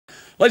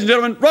Ladies and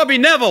gentlemen, Robbie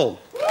Nevil.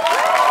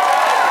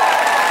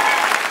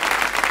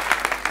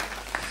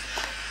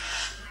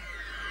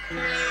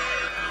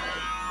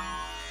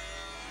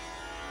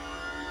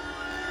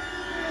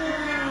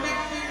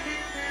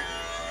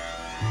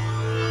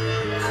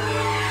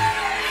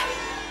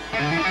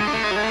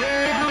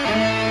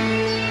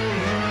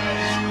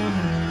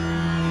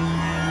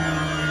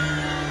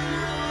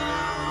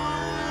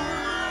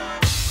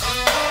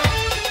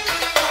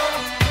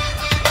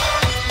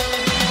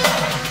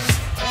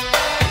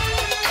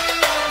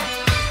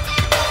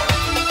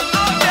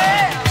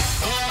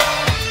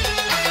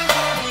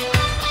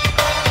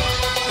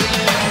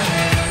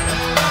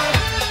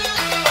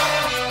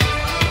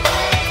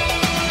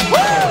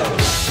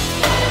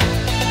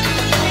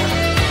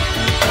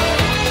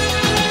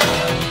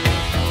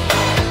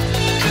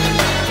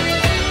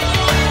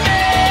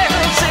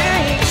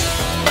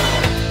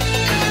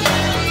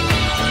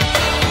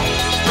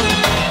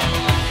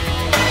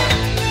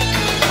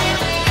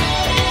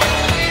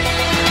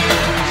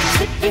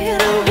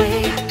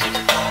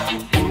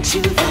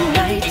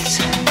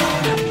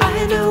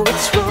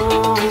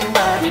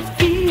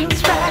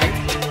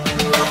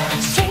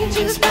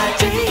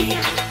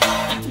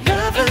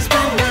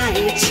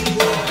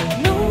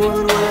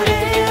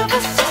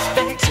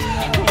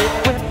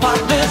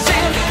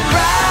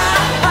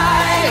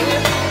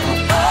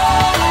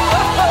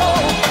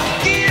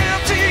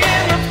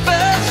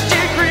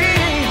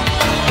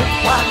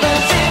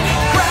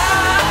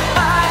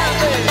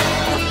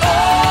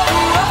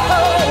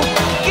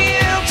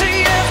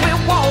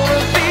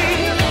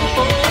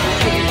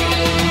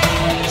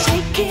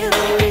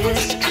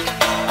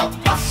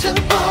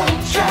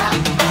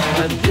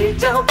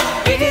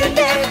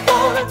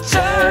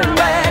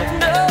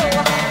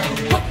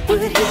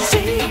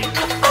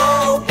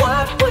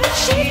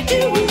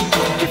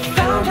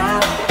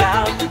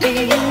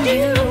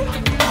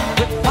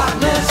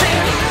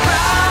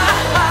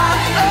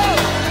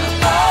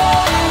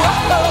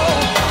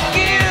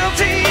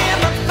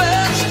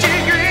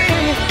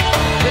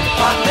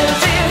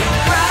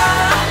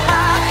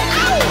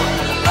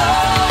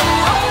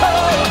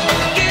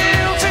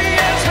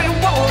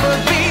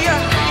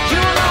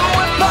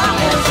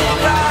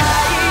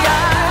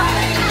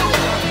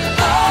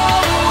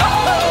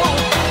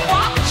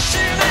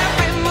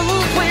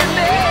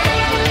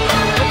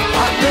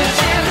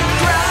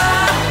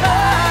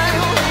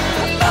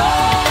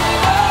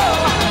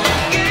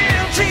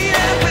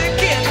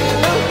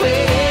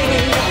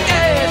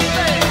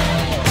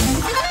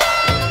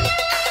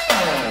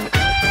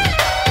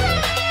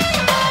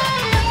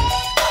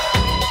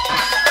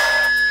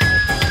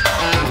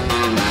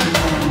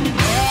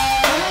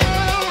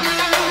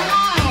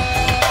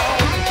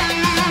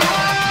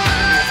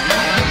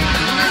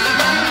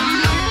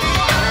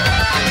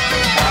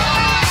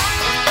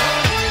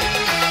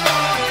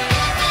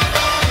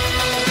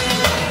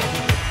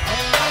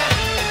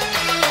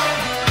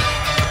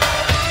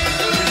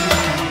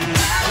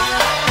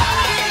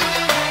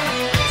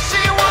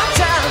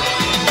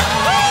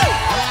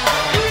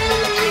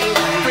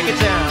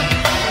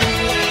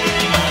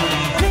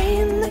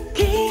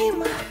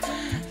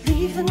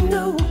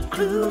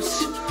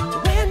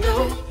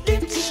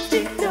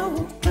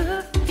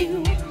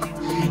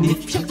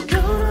 If you're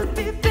gonna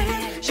be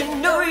bad, you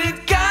know you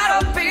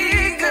gotta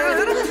be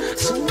good.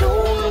 So no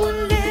one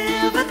will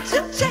ever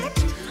detect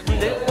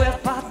that we're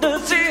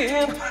partners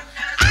in.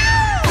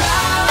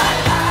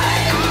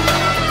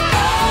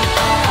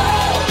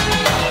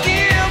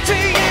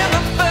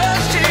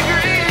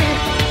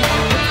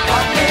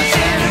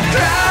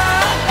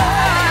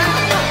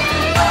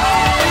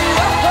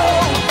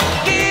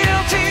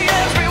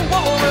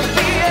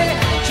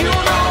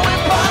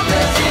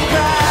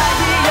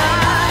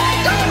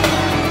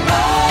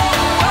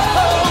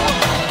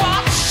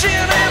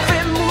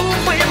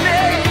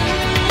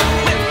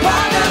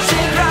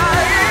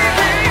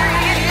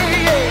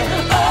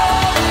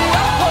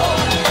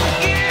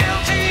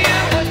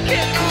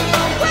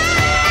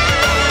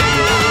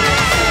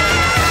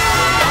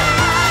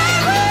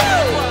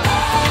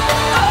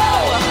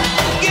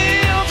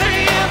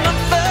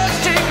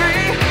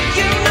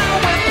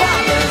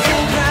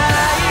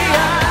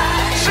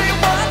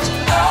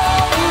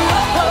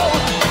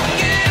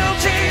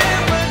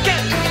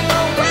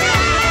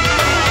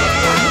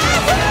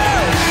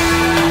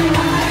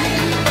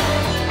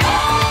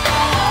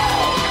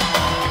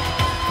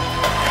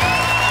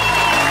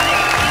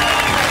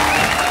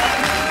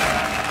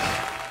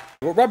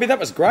 Well, Robbie, that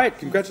was great.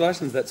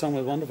 Congratulations. That song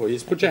was wonderful. You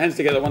just put your hands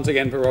together once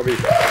again for Robbie.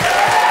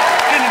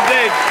 And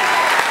indeed,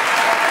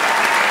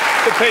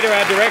 for Peter,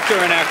 our director,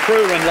 and our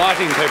crew and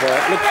lighting people.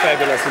 It looked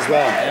fabulous as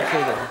well.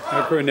 Absolutely.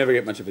 Our crew never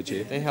get much of a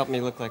cheer. They help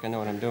me look like I know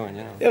what I'm doing,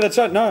 you know. Yeah, that's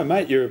right. No,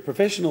 mate, you're a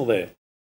professional there.